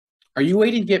Are you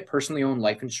waiting to get personally owned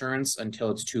life insurance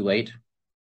until it's too late?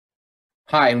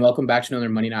 Hi, and welcome back to another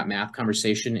Money Not Math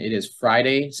conversation. It is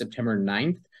Friday, September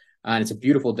 9th, and it's a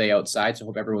beautiful day outside, so I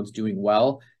hope everyone's doing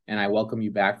well. And I welcome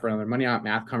you back for another Money Not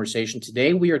Math conversation.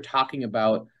 Today, we are talking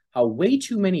about how way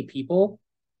too many people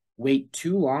wait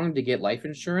too long to get life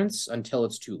insurance until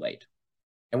it's too late.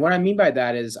 And what I mean by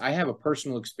that is I have a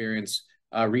personal experience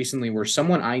recently where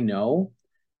someone I know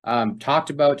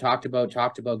talked about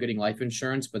getting life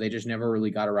insurance, but they just never really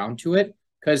got around to it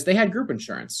because they had group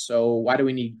insurance. So why do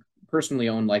we need personally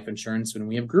owned life insurance when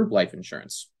we have group life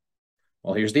insurance?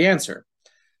 Well, here's the answer.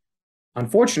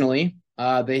 Unfortunately,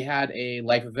 they had a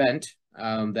life event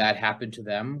that happened to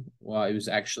them. Well, it was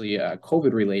actually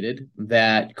COVID related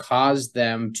that caused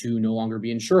them to no longer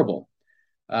be insurable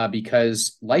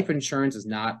because life insurance is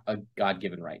not a God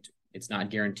given right. It's not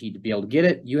guaranteed to be able to get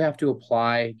it. You have to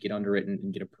apply, get underwritten,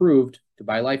 and get approved to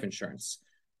buy life insurance.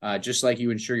 Just like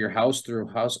you insure your house through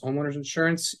homeowners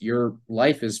insurance, your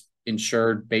life is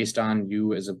insured based on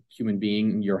you as a human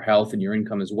being, your health, and your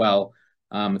income as well.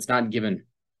 It's not given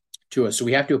to us, so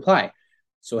we have to apply.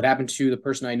 So what happened to the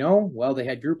person I know? Well, they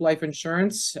had group life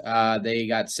insurance. They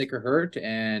got sick or hurt,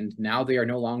 and now they are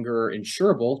no longer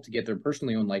insurable to get their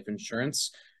personally owned life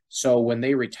insurance. So when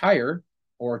they retire,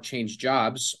 or change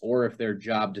jobs, or if their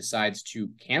job decides to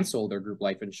cancel their group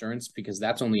life insurance, because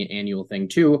that's only an annual thing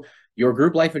too, your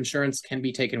group life insurance can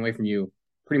be taken away from you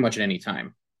pretty much at any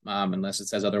time, unless it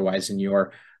says otherwise in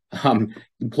your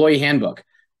employee handbook.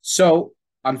 So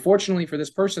unfortunately for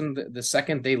this person, the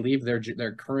second they leave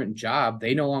their current job,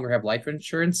 they no longer have life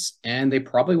insurance and they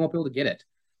probably won't be able to get it.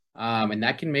 And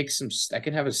that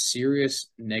can have a serious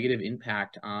negative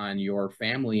impact on your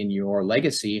family and your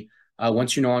legacy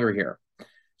once you're no longer here.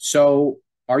 So,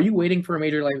 are you waiting for a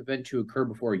major life event to occur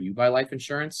before you buy life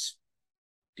insurance?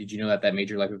 Did you know that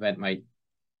major life event might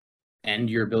end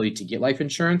your ability to get life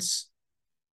insurance?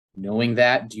 Knowing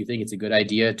that, do you think it's a good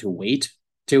idea to wait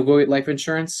to go get life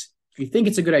insurance? If you think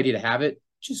it's a good idea to have it,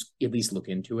 just at least look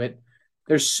into it.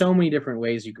 There's so many different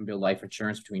ways you can build life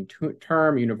insurance between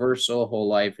term, universal, whole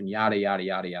life, and yada, yada,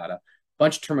 yada, yada.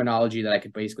 Bunch of terminology that I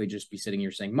could basically just be sitting here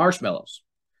saying marshmallows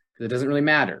because it doesn't really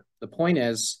matter. The point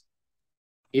is,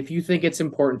 if you think it's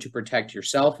important to protect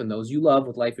yourself and those you love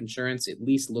with life insurance, at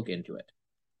least look into it.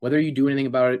 Whether you do anything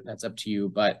about it, that's up to you,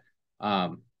 but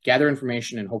gather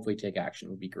information and hopefully take action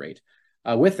would be great.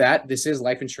 With that, this is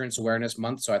Life Insurance Awareness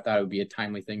Month, so I thought it would be a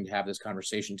timely thing to have this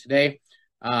conversation today.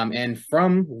 And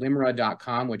from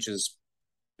limra.com, which is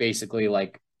basically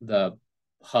like the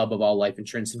hub of all life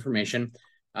insurance information,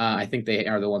 I think they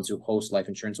are the ones who host Life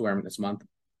Insurance Awareness Month.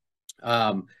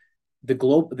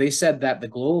 They said that the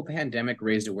global pandemic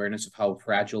raised awareness of how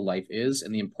fragile life is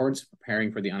and the importance of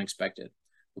preparing for the unexpected.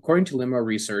 According to LIMRA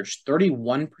research,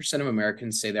 31% of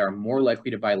Americans say they are more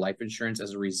likely to buy life insurance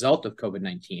as a result of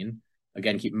COVID-19.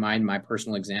 Again, keep in mind, my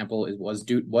personal example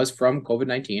was from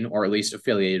COVID-19, or at least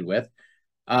affiliated with.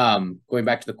 Going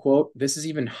back to the quote, this is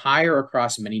even higher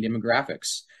across many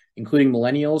demographics, including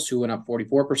millennials who went up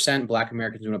 44%, Black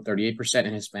Americans went up 38%,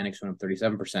 and Hispanics went up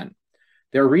 37%.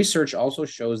 Their research also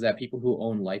shows that people who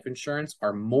own life insurance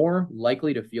are more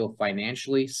likely to feel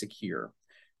financially secure.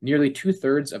 Nearly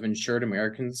 2/3 of insured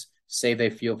Americans say they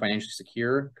feel financially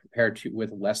secure compared to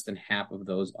with less than half of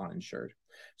those uninsured.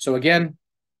 So again,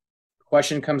 the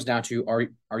question comes down to,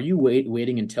 are you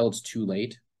waiting until it's too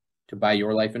late to buy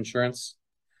your life insurance?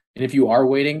 And if you are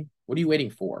waiting, what are you waiting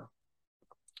for?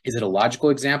 Is it a logical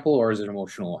example or is it an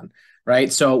emotional one?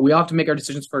 Right. So we all have to make our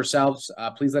decisions for ourselves.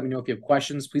 Please let me know if you have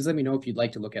questions. Please let me know if you'd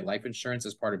like to look at life insurance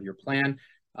as part of your plan.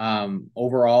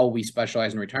 Overall, we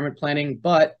specialize in retirement planning,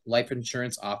 but life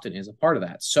insurance often is a part of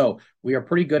that. So we are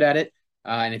pretty good at it.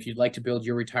 And if you'd like to build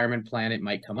your retirement plan, it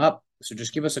might come up. So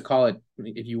just give us a call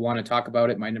if you want to talk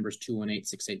about it. My number is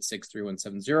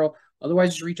 218-686-3170.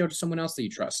 Otherwise, just reach out to someone else that you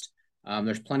trust.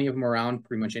 There's plenty of them around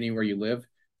pretty much anywhere you live.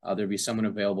 There'd be someone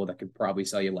available that could probably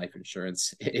sell you life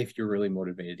insurance if you're really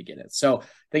motivated to get it. So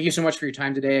thank you so much for your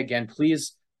time today. Again,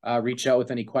 please reach out with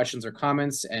any questions or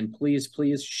comments, and please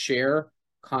share,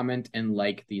 comment, and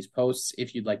like these posts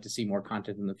if you'd like to see more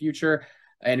content in the future.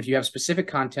 And if you have specific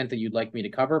content that you'd like me to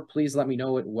cover, please let me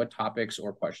know what topics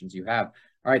or questions you have.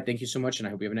 All right. Thank you so much, and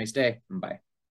I hope you have a nice day. Bye.